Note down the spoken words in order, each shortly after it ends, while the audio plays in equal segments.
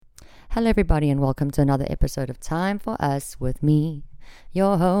Hello, everybody, and welcome to another episode of Time for Us with me,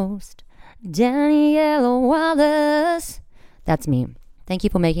 your host, Danielle Wallace. That's me. Thank you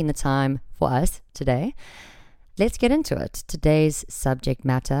for making the time for us today. Let's get into it. Today's subject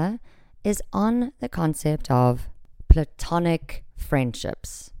matter is on the concept of platonic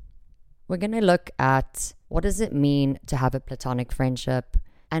friendships. We're going to look at what does it mean to have a platonic friendship,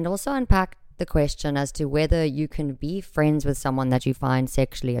 and also unpack the question as to whether you can be friends with someone that you find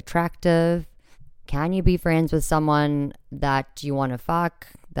sexually attractive. Can you be friends with someone that you want to fuck,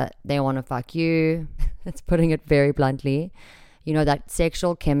 that they want to fuck you? That's putting it very bluntly. You know, that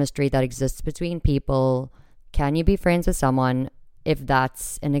sexual chemistry that exists between people. Can you be friends with someone if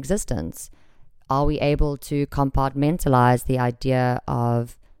that's in existence? Are we able to compartmentalize the idea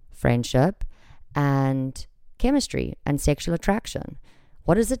of friendship and chemistry and sexual attraction?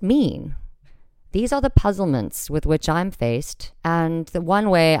 What does it mean? These are the puzzlements with which I'm faced, and the one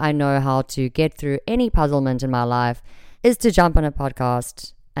way I know how to get through any puzzlement in my life is to jump on a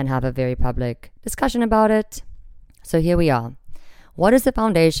podcast and have a very public discussion about it. So here we are. What is the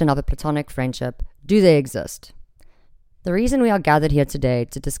foundation of a platonic friendship? Do they exist? The reason we are gathered here today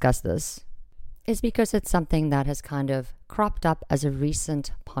to discuss this is because it's something that has kind of cropped up as a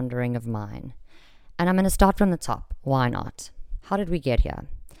recent pondering of mine. And I'm going to start from the top. Why not? How did we get here?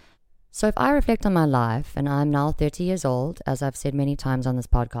 So if I reflect on my life, and I'm now 30 years old, as I've said many times on this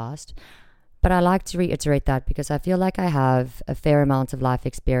podcast, but I like to reiterate that because I feel like I have a fair amount of life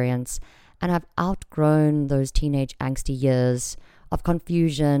experience and I've outgrown those teenage angsty years of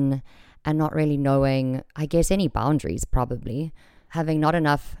confusion and not really knowing, I guess, any boundaries probably, having not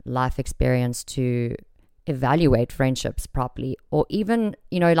enough life experience to evaluate friendships properly, or even,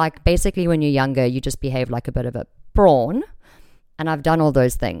 like basically when you're younger, you just behave like a bit of a prawn. And I've done all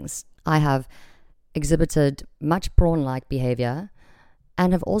those things. I have exhibited much prawn-like behavior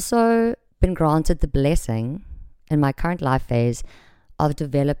and have also been granted the blessing in my current life phase of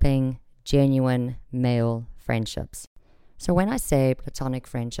developing genuine male friendships. So when I say platonic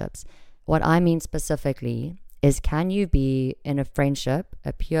friendships, what I mean specifically is, can you be in a friendship,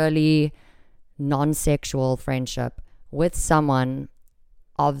 a purely non-sexual friendship with someone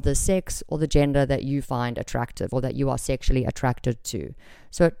of the sex or the gender that you find attractive or that you are sexually attracted to?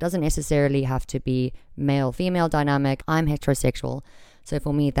 So it doesn't necessarily have to be male-female dynamic. I'm heterosexual, so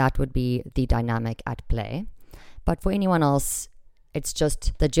for me that would be the dynamic at play. But for anyone else, it's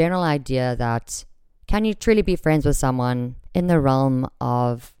just the general idea that, can you truly be friends with someone in the realm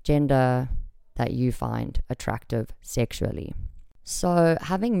of gender that you find attractive sexually? So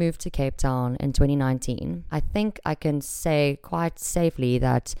having moved to Cape Town in 2019, I think I can say quite safely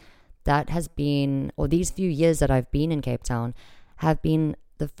that has been, or these few years that I've been in Cape Town have been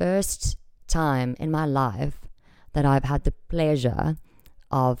the first time in my life that I've had the pleasure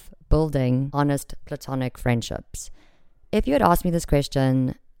of building honest platonic friendships. If you had asked me this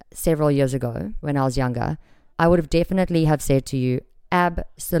question several years ago when I was younger, I would have definitely have said to you,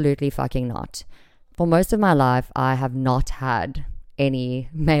 absolutely fucking not. For most of my life, I have not had any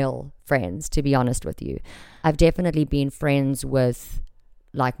male friends, to be honest with you. I've definitely been friends with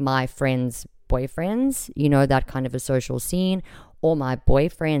like my friends' boyfriends, that kind of a social scene, or my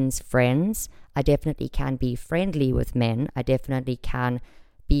boyfriend's friends. I definitely can be friendly with men. I definitely can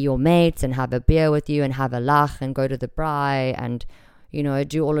be your mates and have a beer with you and have a lach and go to the braai and,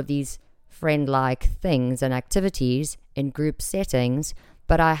 do all of these friend-like things and activities in group settings.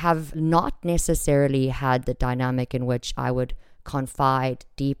 But I have not necessarily had the dynamic in which I would confide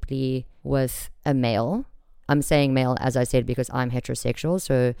deeply with a male. I'm saying male, as I said, because I'm heterosexual.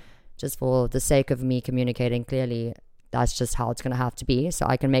 So just for the sake of me communicating clearly, that's just how it's going to have to be, so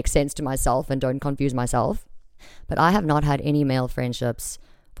I can make sense to myself and don't confuse myself. But I have not had any male friendships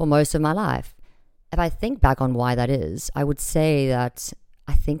for most of my life. If I think back on why that is, I would say that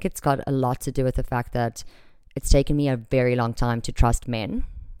I think it's got a lot to do with the fact that it's taken me a very long time to trust men.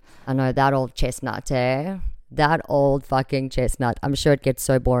 I know that old chestnut, that old fucking chestnut. I'm sure it gets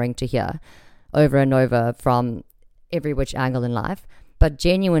so boring to hear over and over from every which angle in life. But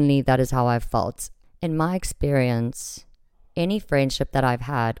genuinely, that is how I've felt. In my experience, any friendship that I've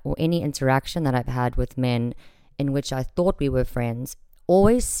had or any interaction that I've had with men in which I thought we were friends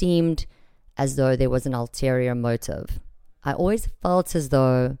always seemed as though there was an ulterior motive. I always felt as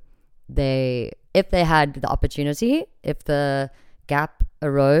though if they had the opportunity, if the gap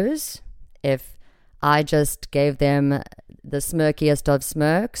arose, if I just gave them the smirkiest of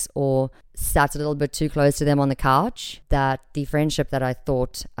smirks or sat a little bit too close to them on the couch, that the friendship that I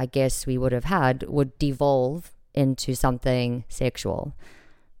thought, I guess we would have had would devolve into something sexual.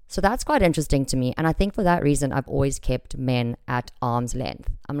 So that's quite interesting to me. And I think for that reason, I've always kept men at arm's length.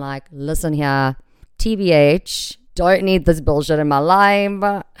 I'm like, listen here, TBH, don't need this bullshit in my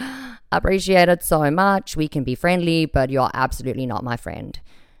life. Appreciate it so much. We can be friendly, but you're absolutely not my friend.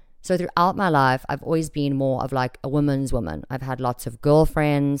 So throughout my life, I've always been more of like a woman's woman. I've had lots of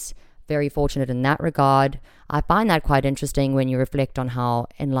girlfriends, very fortunate in that regard. I find that quite interesting when you reflect on how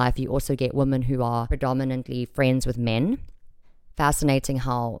in life you also get women who are predominantly friends with men. Fascinating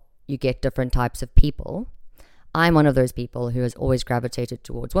how you get different types of people. I'm one of those people who has always gravitated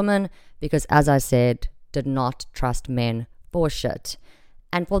towards women because, as I said, did not trust men for shit.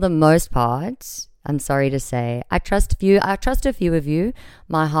 And for the most part, I'm sorry to say, I trust a few of you.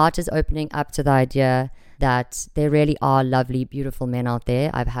 My heart is opening up to the idea that there really are lovely, beautiful men out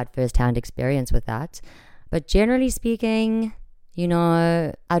there. I've had firsthand experience with that. But generally speaking,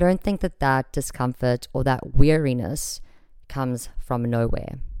 I don't think that discomfort or that weariness comes from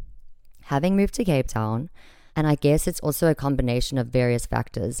nowhere. Having moved to Cape Town, and I guess it's also a combination of various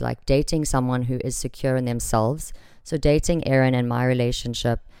factors, like dating someone who is secure in themselves. So dating Aaron and my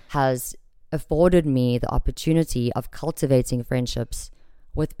relationship has afforded me the opportunity of cultivating friendships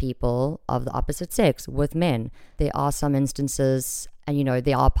with people of the opposite sex, with men. There are some instances, and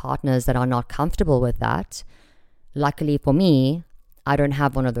there are partners that are not comfortable with that. Luckily for me, I don't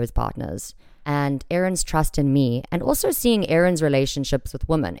have one of those partners. And Aaron's trust in me, and also seeing Aaron's relationships with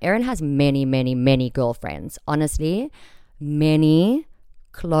women. Aaron has many, many, many girlfriends. Honestly, many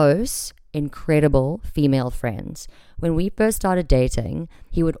close, incredible female friends. When we first started dating,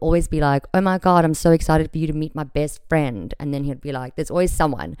 he would always be like, oh my God, I'm so excited for you to meet my best friend. And then he'd be like, there's always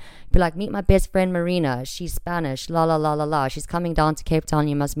someone. He'd be like, meet my best friend Marina. She's Spanish, la la la la la. She's coming down to Cape Town,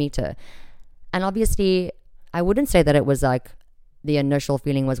 you must meet her. And obviously, I wouldn't say that it was like, the initial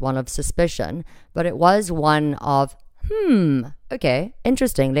feeling was one of suspicion, but it was one of, okay,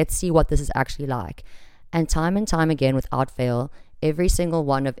 interesting. Let's see what this is actually like. And time again, without fail, every single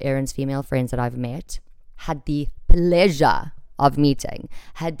one of Aaron's female friends that I've met had the pleasure of meeting,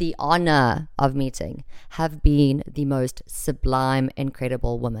 had the honor of meeting, have been the most sublime,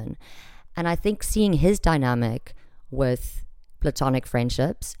 incredible women. And I think seeing his dynamic with platonic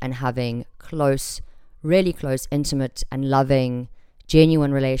friendships and having close, really close, intimate and loving,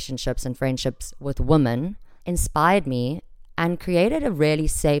 genuine relationships and friendships with women inspired me and created a really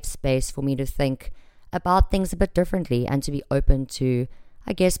safe space for me to think about things a bit differently and to be open to,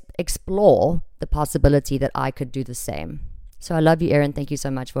 I guess, explore the possibility that I could do the same. So I love you, Aaron. Thank you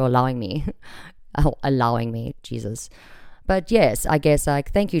so much for allowing me. Jesus. But yes, I guess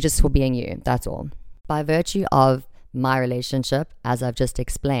thank you just for being you. That's all. By virtue of my relationship, as I've just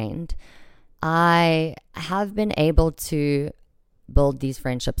explained, I have been able to build these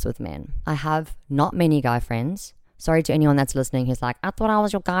friendships with men. I have not many guy friends. Sorry to anyone that's listening who's like, I thought I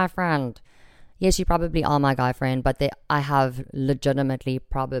was your guy friend. Yes, you probably are my guy friend, but I have legitimately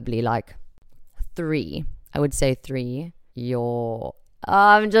probably like 3. I would say 3.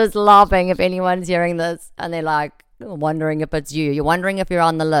 I'm just laughing if anyone's hearing this and they're like wondering if it's you. You're wondering if you're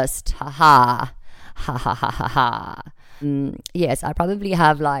on the list. Ha ha. Ha ha ha ha ha. Yes, I probably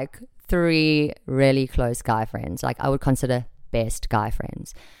have like 3 really close guy friends. Like I would consider best guy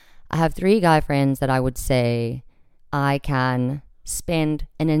friends. I have 3 guy friends that I would say I can spend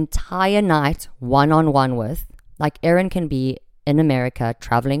an entire night one-on-one with. Like Aaron can be in America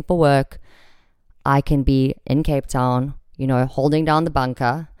traveling for work. I can be in Cape Town, holding down the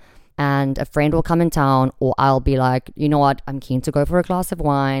bunker, and a friend will come in town, or I'll be like, you know what, I'm keen to go for a glass of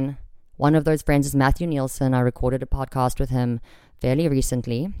wine. One of those friends is Matthew Nielsen. I recorded a podcast with him fairly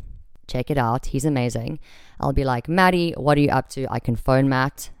recently. Check it out. He's amazing. I'll be like, Maddie, what are you up to? I can phone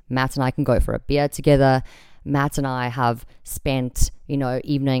Matt. Matt and I can go for a beer together. Matt and I have spent,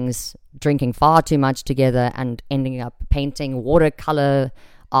 evenings drinking far too much together and ending up painting watercolor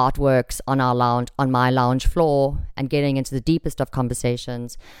artworks on my lounge floor and getting into the deepest of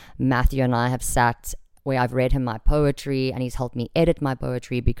conversations. Matthew and I have sat where I've read him my poetry and he's helped me edit my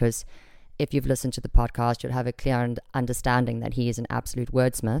poetry, because if you've listened to the podcast, you'll have a clear understanding that he is an absolute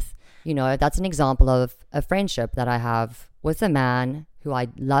wordsmith. That's an example of a friendship that I have with a man who I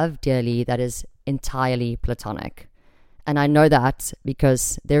love dearly that is entirely platonic. And I know that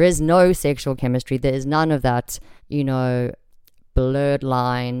because there is no sexual chemistry. There is none of that, blurred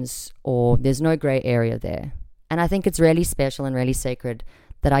lines, or there's no gray area there. And I think it's really special and really sacred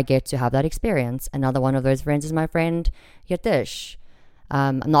that I get to have that experience. Another one of those friends is my friend Yatish.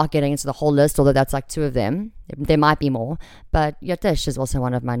 I'm not getting into the whole list, although that's like 2 of them. There might be more. But Yatish is also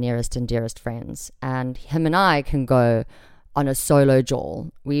one of my nearest and dearest friends. And him and I can go on a solo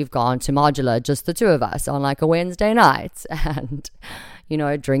jawl. We've gone to Modular, just the 2 of us, on like a Wednesday night. And,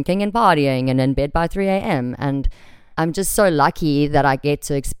 drinking and partying and in bed by 3 a.m. And I'm just so lucky that I get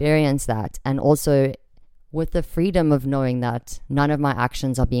to experience that. And also with the freedom of knowing that none of my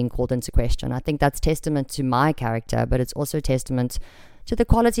actions are being called into question. I think that's testament to my character, but it's also testament to the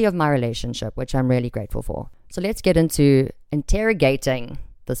quality of my relationship, which I'm really grateful for. So let's get into interrogating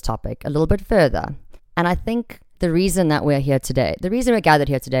this topic a little bit further. And I think the reason that we're here today, the reason we're gathered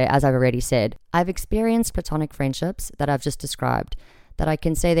here today, as I've already said, I've experienced platonic friendships that I've just described that I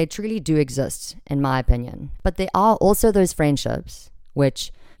can say they truly do exist, in my opinion. But there are also those friendships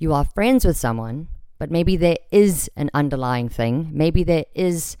which you are friends with someone, but maybe there is an underlying thing. Maybe there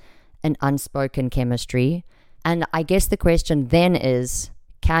is an unspoken chemistry. And I guess the question then is,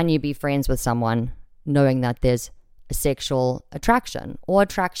 can you be friends with someone knowing that there's a sexual attraction or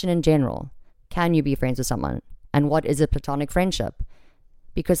attraction in general? Can you be friends with someone? And what is a platonic friendship?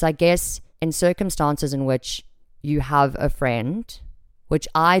 Because I guess in circumstances in which you have a friend, which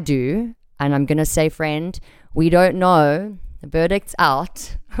I do, and I'm going to say friend, we don't know, the verdict's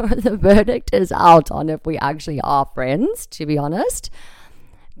out. The verdict is out on if we actually are friends, to be honest.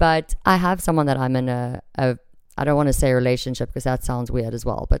 But I have someone that I'm in I don't want to say relationship because that sounds weird as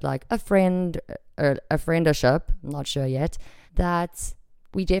well, but like a friend, or a friendship, I'm not sure yet, that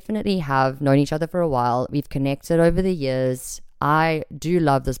we definitely have known each other for a while. We've connected over the years. I do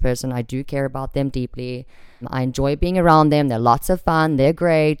love this person. I do care about them deeply. I enjoy being around them. They're lots of fun. They're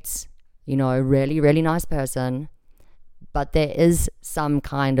great. Really, really nice person. But there is some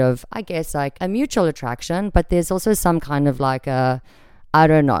kind of, I guess, like a mutual attraction, but there's also some kind of like an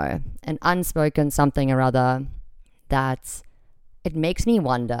unspoken something or other that it makes me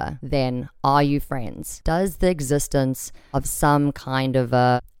wonder, then, are you friends? Does the existence of some kind of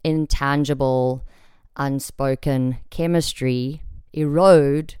a intangible, unspoken chemistry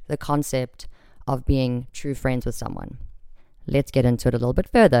erode the concept of being true friends with someone? Let's get into it a little bit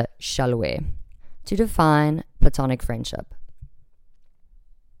further, shall we? To define platonic friendship,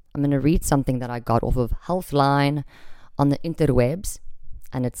 I'm going to read something that I got off of Healthline on the interwebs,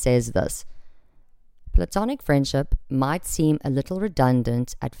 and it says this: platonic friendship might seem a little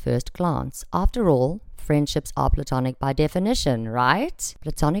redundant at first glance. After all, friendships are platonic by definition, right?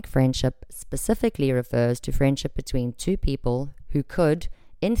 Platonic friendship specifically refers to friendship between two people who could,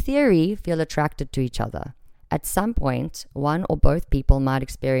 in theory, feel attracted to each other. At some point, one or both people might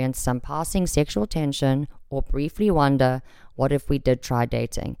experience some passing sexual tension or briefly wonder, what if we did try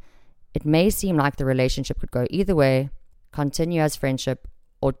dating? It may seem like the relationship could go either way, continue as friendship,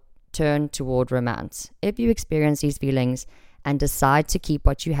 or turn toward romance. If you experience these feelings and decide to keep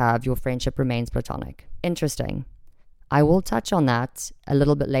what you have, your friendship remains platonic. Interesting. I will touch on that a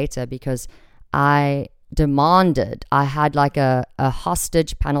little bit later because I had like a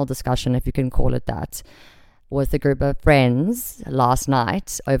hostage panel discussion, if you can call it that, with a group of friends last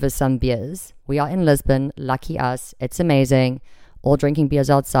night over some beers. We are in Lisbon, lucky us, it's amazing, all drinking beers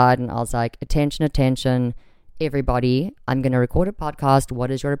outside, and I was like, attention, everybody, I'm going to record a podcast,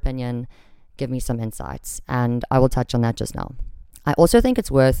 what is your opinion? Give me some insights, and I will touch on that just now. I also think it's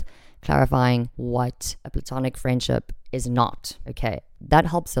worth clarifying what a platonic friendship is not, okay? That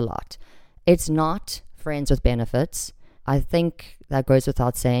helps a lot. It's not friends with benefits. I think that goes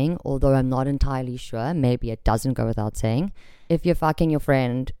without saying, although I'm not entirely sure. Maybe it doesn't go without saying. If you're fucking your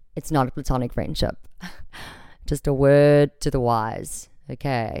friend, it's not a platonic friendship. Just a word to the wise.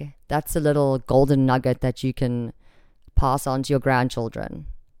 Okay. That's a little golden nugget that you can pass on to your grandchildren.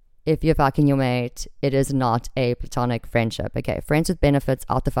 If you're fucking your mate, it is not a platonic friendship. Okay. Friends with benefits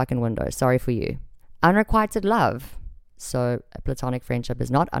out the fucking window. Sorry for you. Unrequited love. So a platonic friendship is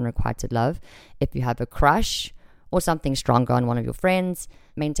not unrequited love. If you have a crush or something stronger on one of your friends,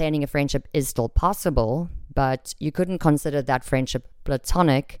 maintaining a friendship is still possible, but you couldn't consider that friendship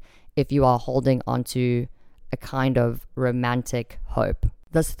platonic if you are holding onto a kind of romantic hope.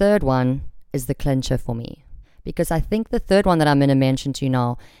 This third one is the clincher for me, because I think the third one that I'm going to mention to you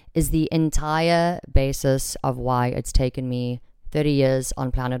now is the entire basis of why it's taken me 30 years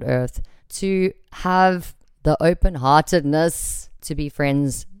on planet Earth to have the open-heartedness to be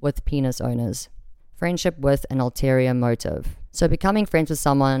friends with penis owners. Friendship with an ulterior motive. So becoming friends with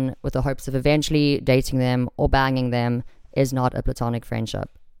someone with the hopes of eventually dating them or banging them is not a platonic friendship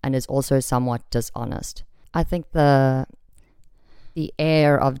and is also somewhat dishonest. I think the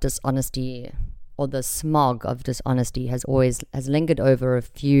air of dishonesty, or the smog of dishonesty, has lingered over a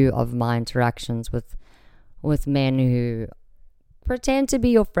few of my interactions with men who pretend to be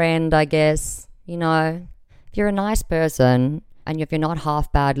your friend, I guess. If you're a nice person and if you're not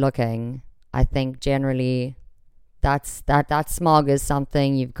half bad looking, I think generally that smog is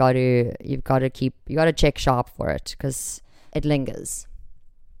something you've got to check sharp for it, because it lingers.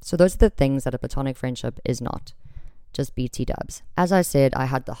 So those are the things that a platonic friendship is not. Just BT dubs. As I said, I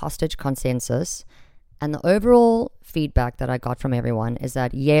had the hostage consensus, and the overall feedback that I got from everyone is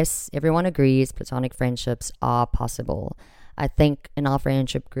that yes, everyone agrees platonic friendships are possible. I think in our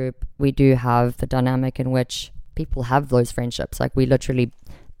friendship group, we do have the dynamic in which people have those friendships. Like we literally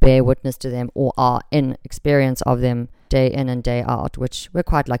bear witness to them or are in experience of them day in and day out, which we're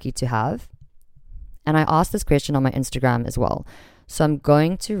quite lucky to have. And I asked this question on my Instagram as well. So I'm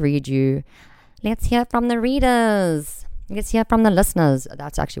going to read you. Let's hear from the readers. Let's hear from the listeners.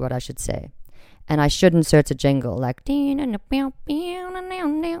 That's actually what I should say. And I should insert a jingle like,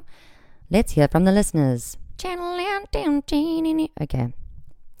 let's hear from the listeners. Okay,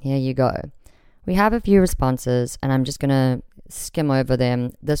 here you go. We have a few responses and I'm just going to skim over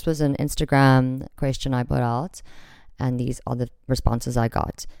them. This was an Instagram question I put out, and these are the responses I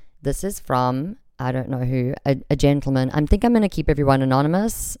got. This is from, I don't know who, a gentleman. I think I'm going to keep everyone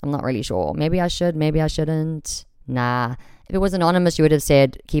anonymous. I'm not really sure. Maybe I should, maybe I shouldn't. Nah. If it was anonymous, you would have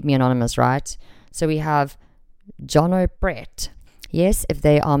said, keep me anonymous, right? So we have Jono Brett. Yes, if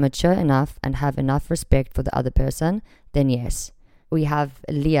they are mature enough and have enough respect for the other person, then yes. We have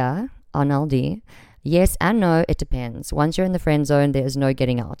Leah Arnaldi. Yes and no, it depends. Once you're in the friend zone, there is no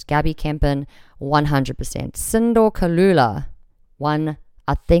getting out. Gabby Kempen, 100%. Sindor Kalula,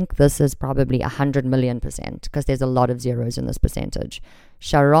 I think this is probably 100 million% because there's a lot of zeros in this percentage.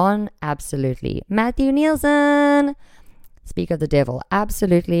 Sharon, absolutely. Matthew Nielsen, speak of the devil,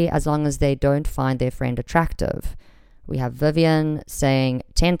 absolutely, as long as they don't find their friend attractive. We have Vivian saying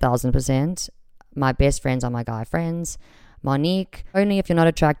 10,000%. My best friends are my guy friends. Monique, only if you're not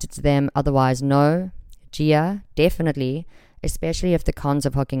attracted to them, otherwise no. Gia, definitely, especially if the cons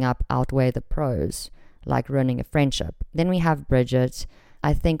of hooking up outweigh the pros, like ruining a friendship. Then we have Bridget.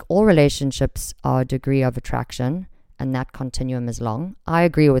 I think all relationships are a degree of attraction, and that continuum is long. I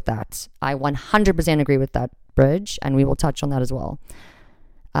agree with that. I 100% agree with that, Bridge, and we will touch on that as well.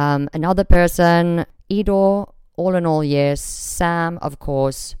 Another person, Idor, all in all, yes. Sam, of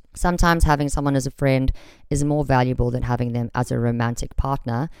course. Sometimes having someone as a friend is more valuable than having them as a romantic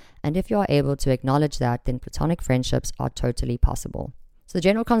partner. And if you are able to acknowledge that, then platonic friendships are totally possible. So the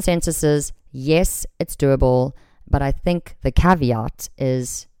general consensus is, yes, it's doable. But I think the caveat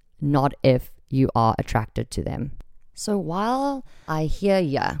is not if you are attracted to them. So while I hear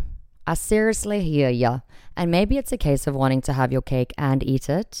ya, I seriously hear ya, and maybe it's a case of wanting to have your cake and eat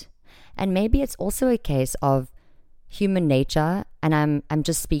it, and maybe it's also a case of human nature, and I'm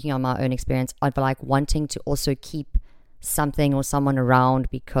just speaking on my own experience, of like wanting to also keep something or someone around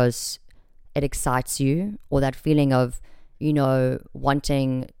because it excites you, or that feeling of,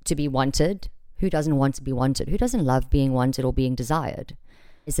 wanting to be wanted. Who doesn't want to be wanted? Who doesn't love being wanted or being desired?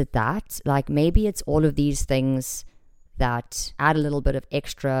 Is it that? Like maybe it's all of these things that add a little bit of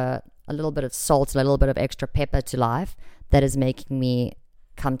extra, a little bit of salt, a little bit of extra pepper to life that is making me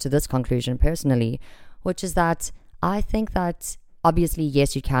come to this conclusion personally, which is that I think that obviously,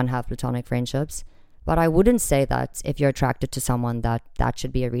 yes, you can have platonic friendships, but I wouldn't say that if you're attracted to someone that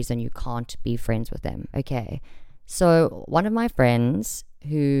should be a reason you can't be friends with them. Okay. So one of my friends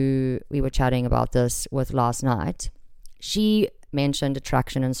who we were chatting about this with last night, she mentioned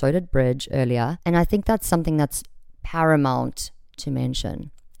attraction, and so did Bridge earlier. And I think that's something that's paramount to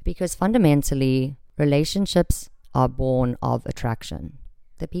mention, because fundamentally relationships are born of attraction.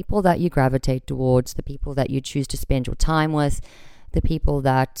 The people that you gravitate towards, the people that you choose to spend your time with, the people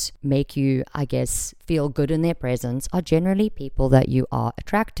that make you, I guess, feel good in their presence are generally people that you are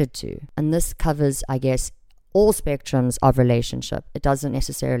attracted to. And this covers, I guess, all spectrums of relationship. It doesn't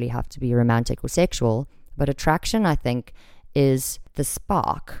necessarily have to be romantic or sexual, but attraction, I think, is the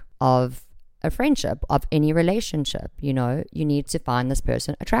spark of a friendship, of any relationship. You need to find this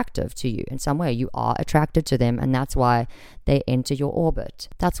person attractive to you in some way. You are attracted to them, and that's why they enter your orbit.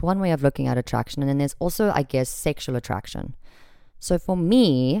 That's one way of looking at attraction. And then there's also, I guess, sexual attraction. So for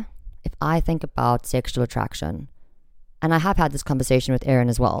me, if I think about sexual attraction, and I have had this conversation with Erin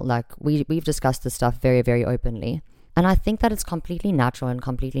as well. Like we've discussed this stuff very, very openly. And I think that it's completely natural and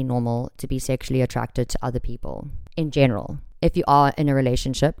completely normal to be sexually attracted to other people in general. If you are in a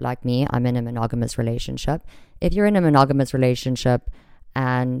relationship like me, I'm in a monogamous relationship. If you're in a monogamous relationship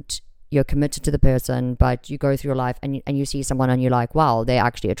and you're committed to the person, but you go through your life and you see someone and you're like, wow, they're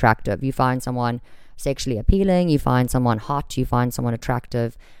actually attractive. You find someone sexually appealing. You find someone hot. You find someone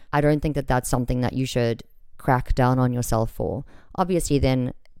attractive. I don't think that that's something that you should crack down on yourself for. Obviously,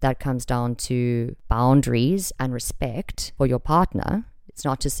 then that comes down to boundaries and respect for your partner. It's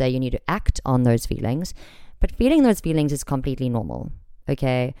not to say you need to act on those feelings, but feeling those feelings is completely normal.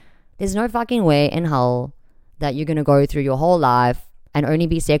 Okay? There's no fucking way in hell that you're going to go through your whole life and only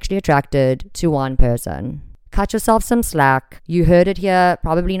be sexually attracted to one person. Cut yourself some slack. You heard it here,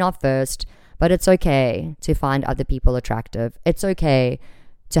 probably not first, but it's okay to find other people attractive. It's okay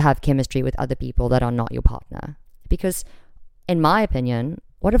to have chemistry with other people that are not your partner. Because in my opinion,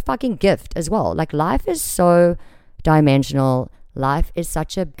 what a fucking gift as well. Like, life is so dimensional. Life is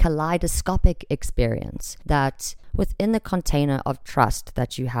such a kaleidoscopic experience that within the container of trust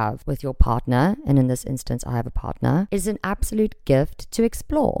that you have with your partner, and in this instance, I have a partner, is an absolute gift to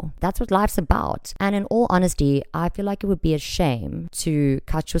explore. That's what life's about. And in all honesty, I feel like it would be a shame to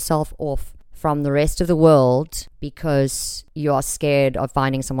cut yourself off from the rest of the world because you are scared of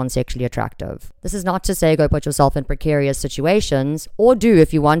finding someone sexually attractive. This is not to say go put yourself in precarious situations, or do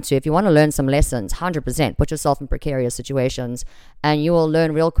if you want to. If you want to learn some lessons, 100% put yourself in precarious situations and you will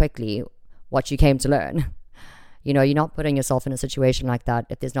learn real quickly what you came to learn. You know, you're not putting yourself in a situation like that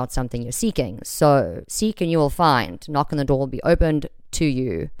if there's not something you're seeking. So seek and you will find. Knock on the door will be opened to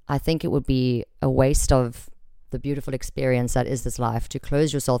you. I think it would be a waste of the beautiful experience that is this life to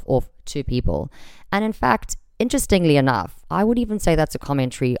close yourself off to people. And in fact, interestingly enough, I would even say that's a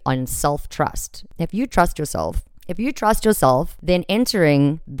commentary on self-trust. If you trust yourself, then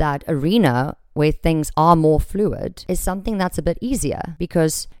entering that arena where things are more fluid is something that's a bit easier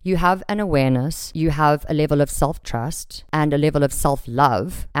because you have an awareness, you have a level of self-trust and a level of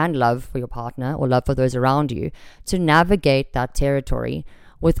self-love and love for your partner or love for those around you to navigate that territory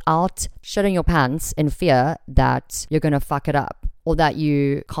without shitting your pants in fear that you're going to fuck it up or that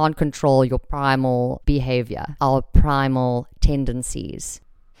you can't control your primal behavior, our primal tendencies.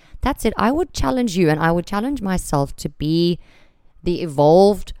 That's it. I would challenge you and I would challenge myself to be the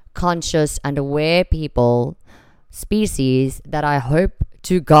evolved, conscious and aware species that I hope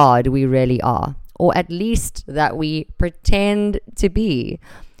to God we really are, or at least that we pretend to be.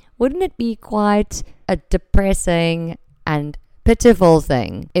 Wouldn't it be quite a depressing and pitiful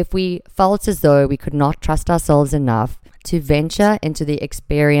thing if we felt as though we could not trust ourselves enough to venture into the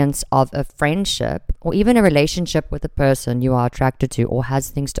experience of a friendship or even a relationship with a person you are attracted to or has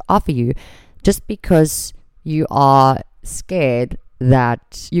things to offer you just because you are scared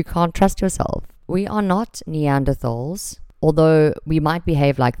that you can't trust yourself? We are not Neanderthals, although we might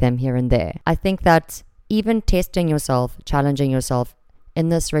behave like them here and there. I think that even testing yourself, challenging yourself in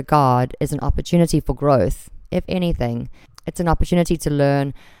this regard is an opportunity for growth. If anything, it's an opportunity to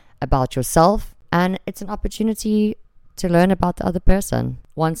learn about yourself and it's an opportunity to learn about the other person.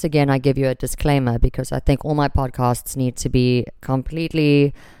 Once again, I give you a disclaimer because I think all my podcasts need to be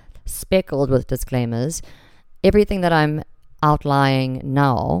completely speckled with disclaimers. Everything that I'm outlining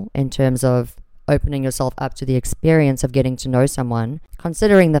now in terms of opening yourself up to the experience of getting to know someone,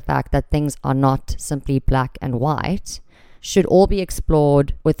 considering the fact that things are not simply black and white, should all be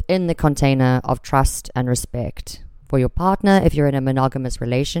explored within the container of trust and respect for your partner if you're in a monogamous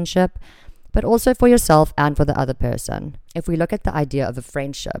relationship, but also for yourself and for the other person. If we look at the idea of a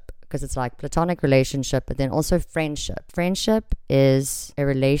friendship, because it's like platonic relationship, but then also friendship. Friendship is a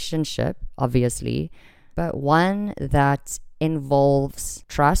relationship, obviously, but one that involves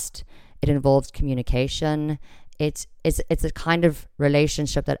trust, it involves communication. It's a kind of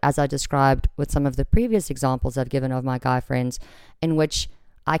relationship that, as I described with some of the previous examples I've given of my guy friends, in which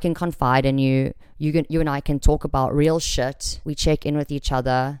I can confide in you. You and I can talk about real shit. We check in with each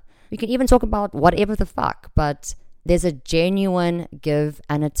other. We can even talk about whatever the fuck, but there's a genuine give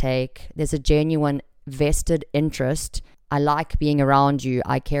and a take. There's a genuine vested interest. I like being around you.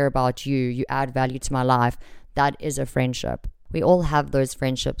 I care about you. You add value to my life. That is a friendship. We all have those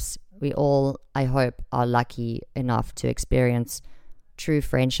friendships. We all, I hope, are lucky enough to experience true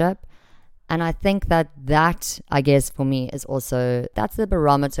friendship. And I think that, I guess, for me is also, that's the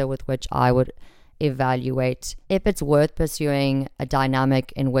barometer with which I would evaluate if it's worth pursuing a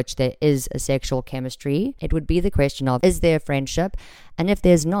dynamic in which there is a sexual chemistry. It would be the question of, is there friendship? And if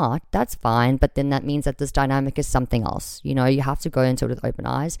there's not, that's fine, but then that means that this dynamic is something else. You know, you have to go into it with open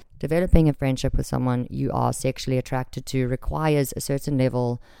eyes. Developing a friendship with someone you are sexually attracted to requires a certain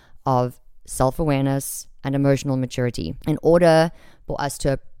level of self-awareness and emotional maturity in order for us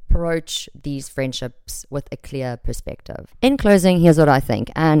to approach these friendships with a clear perspective. In closing, here's what I think,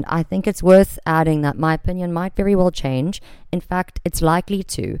 and I think it's worth adding that my opinion might very well change. In fact, it's likely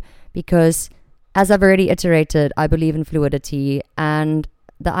to, because as I've already iterated, I believe in fluidity, and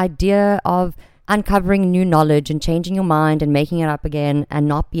the idea of uncovering new knowledge and changing your mind and making it up again and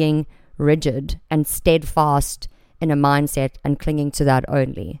not being rigid and steadfast in a mindset and clinging to that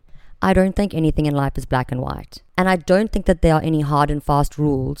only. I don't think anything in life is black and white. And I don't think that there are any hard and fast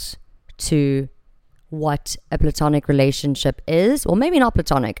rules to what a platonic relationship is, or maybe not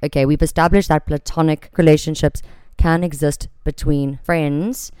platonic. Okay, we've established that platonic relationships can exist between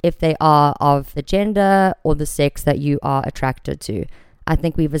friends if they are of the gender or the sex that you are attracted to. I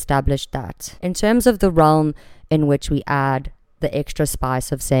think we've established that. In terms of the realm in which we add the extra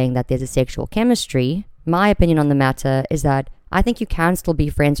spice of saying that there's a sexual chemistry, my opinion on the matter is that I think you can still be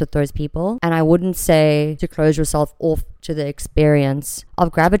friends with those people, and I wouldn't say to close yourself off to the experience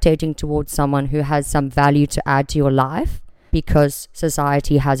of gravitating towards someone who has some value to add to your life because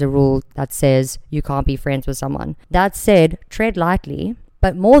society has a rule that says you can't be friends with someone. That said, tread lightly,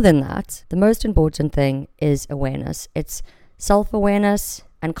 but more than that, the most important thing is awareness. It's self-awareness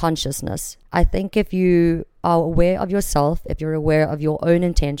and consciousness. I think if you are aware of yourself, if you're aware of your own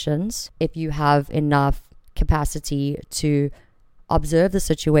intentions, if you have enough capacity to observe the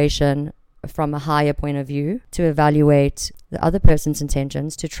situation from a higher point of view, to evaluate the other person's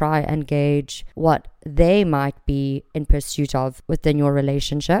intentions, to try and gauge what they might be in pursuit of within your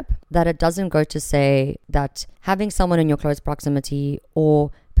relationship, that it doesn't go to say that having someone in your close proximity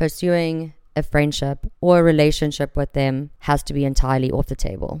or pursuing a friendship or a relationship with them has to be entirely off the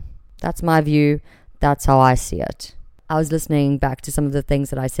table. That's my view. That's how I see it. I was listening back to some of the things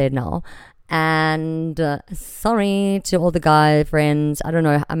that I said now, and sorry to all the guy friends. I don't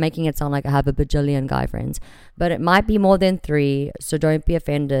know, I'm making it sound like I have a bajillion guy friends, but it might be more than 3, so don't be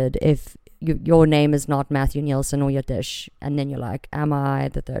offended if your name is not Matthew Nielsen or Yadish, and then you're like, am I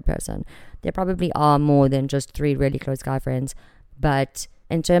the third person? There probably are more than just 3 really close guy friends, but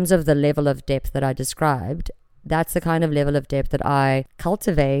in terms of the level of depth that I described, that's the kind of level of depth that I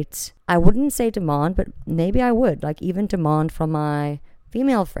cultivate. I wouldn't say demand, but maybe I would, like even demand from my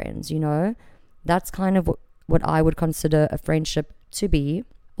female friends, you know. That's kind of what I would consider a friendship to be.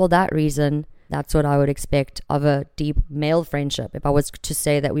 For that reason, that's what I would expect of a deep male friendship if I was to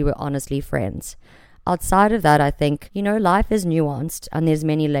say that we were honestly friends. Outside of that, I think, you know, life is nuanced and there's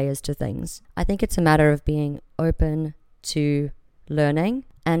many layers to things. I think it's a matter of being open to learning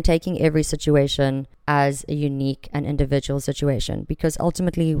and taking every situation as a unique and individual situation, because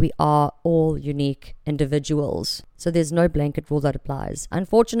ultimately we are all unique individuals. So there's no blanket rule that applies.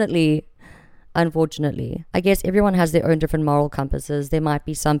 Unfortunately, I guess everyone has their own different moral compasses. There might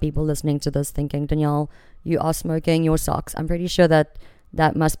be some people listening to this thinking, Danielle, you are smoking your socks. I'm pretty sure that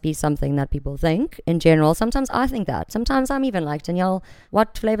must be something that people think in general. Sometimes I think that. Sometimes I'm even like, Danielle,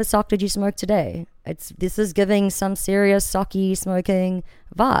 what flavor sock did you smoke today? This is giving some serious socky smoking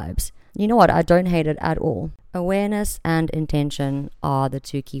vibes. You know what? I don't hate it at all. Awareness and intention are the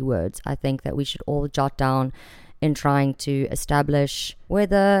 2 key words I think that we should all jot down in trying to establish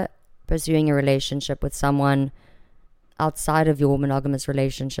whether pursuing a relationship with someone outside of your monogamous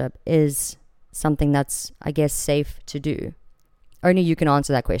relationship is something that's, I guess, safe to do. Only you can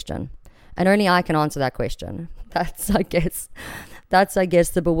answer that question. And only I can answer that question. That's I guess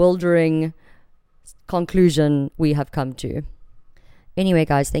the bewildering conclusion we have come to. Anyway,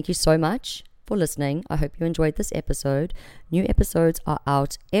 guys, thank you so much for listening. I hope you enjoyed this episode. New episodes are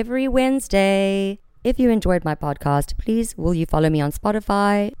out every Wednesday. If you enjoyed my podcast, please will you follow me on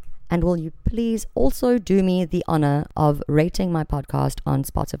Spotify? And will you please also do me the honor of rating my podcast on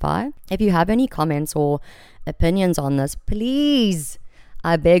Spotify? If you have any comments or opinions on this, please,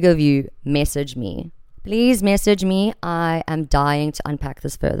 I beg of you, message me. Please message me. I am dying to unpack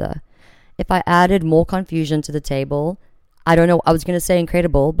this further. If I added more confusion to the table, I don't know, I was going to say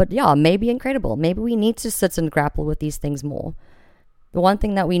incredible, but yeah, maybe incredible. Maybe we need to sit and grapple with these things more. The one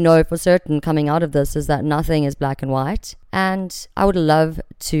thing that we know for certain coming out of this is that nothing is black and white. And I would love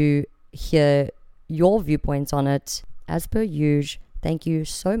to hear your viewpoints on it. As per usual, thank you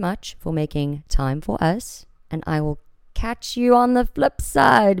so much for making time for us. And I will catch you on the flip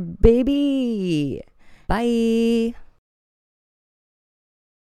side, baby. Bye.